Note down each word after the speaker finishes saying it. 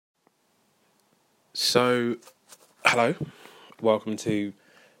So, hello, welcome to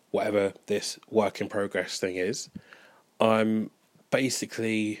whatever this work in progress thing is. I'm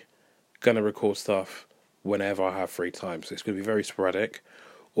basically going to record stuff whenever I have free time, so it's going to be very sporadic,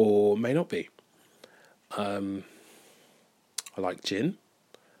 or may not be. I like gin,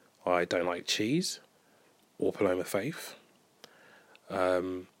 I don't like cheese, or Paloma Faith,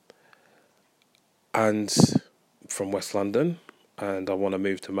 and from West London, and I want to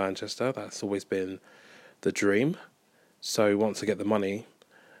move to Manchester. That's always been the dream. So once I get the money,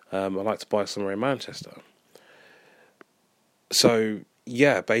 I'd like to buy somewhere in Manchester. So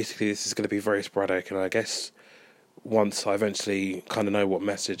yeah, basically this is going to be very sporadic, and I guess once I eventually kind of know what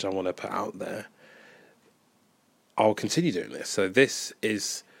message I want to put out there, I'll continue doing this. So this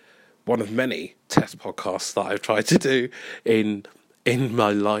is one of many test podcasts that I've tried to do in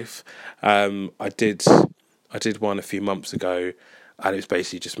my life. I did one a few months ago, and it was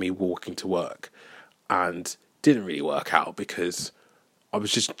basically just me walking to work, and didn't really work out because I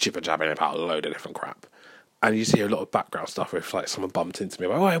was just jibber jabbing about a load of different crap, and you just hear a lot of background stuff if like someone bumped into me,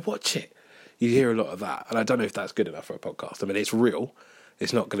 like, "Oh, I watch it." You hear a lot of that, and I don't know if that's good enough for a podcast. I mean, it's real;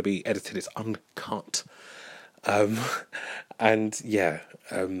 it's not going to be edited; it's uncut. And yeah,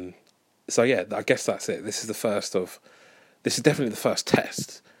 so yeah, I guess that's it. This is definitely the first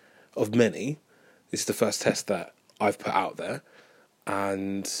test of many. This is the first test that I've put out there,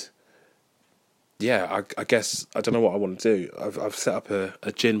 and yeah, I guess I don't know what I want to do. I've set up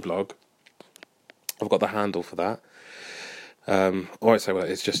a gin blog. I've got the handle for that. I won't say what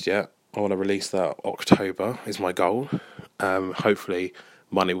it is just yet. I want to release that October is my goal. Hopefully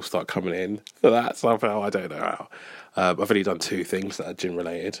money will start coming in for that somehow. I don't know how. I've only done two things that are gin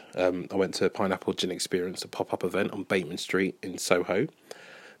related. I went to Pineapple Gin Experience, a pop-up event on Bateman Street in Soho.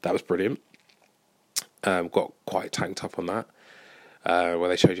 That was brilliant. Got quite tanked up on that, where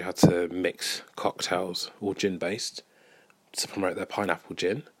they showed you how to mix cocktails, all gin based, to promote their pineapple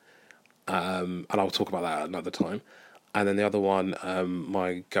gin. And I'll talk about that another time. And then the other one,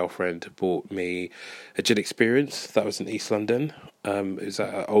 my girlfriend bought me a gin experience that was in East London. It was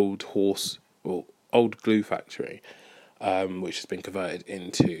at an old glue factory, which has been converted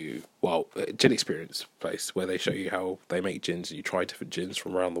into, a gin experience place where they show you how they make gins and you try different gins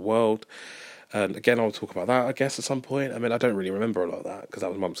from around the world. And again, I'll talk about that, I guess, at some point. I mean, I don't really remember a lot of that because that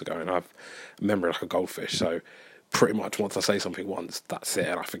was months ago, and I've remember like a goldfish. So pretty much once I say something once, that's it,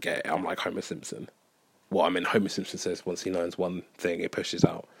 and I forget it. I'm like Homer Simpson. Well, I mean, Homer Simpson says once he learns one thing, it pushes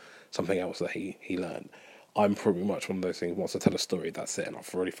out something else that he learned. I'm pretty much one of those things. Once I tell a story, that's it, and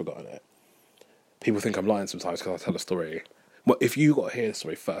I've already forgotten it. People think I'm lying sometimes because I tell a story. Well, if you got to hear the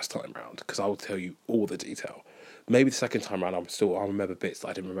story first time round, because I will tell you all the detail. Maybe the second time round, I'll remember bits that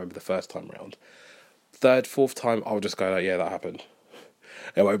I didn't remember the first time round. Third, fourth time, I'll just go like, yeah, that happened.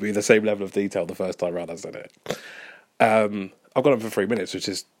 It won't be the same level of detail the first time round as I did it. I've got it for 3 minutes, which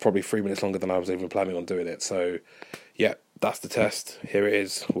is probably 3 minutes longer than I was even planning on doing it. So, yeah, that's the test. Here it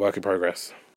is, work in progress.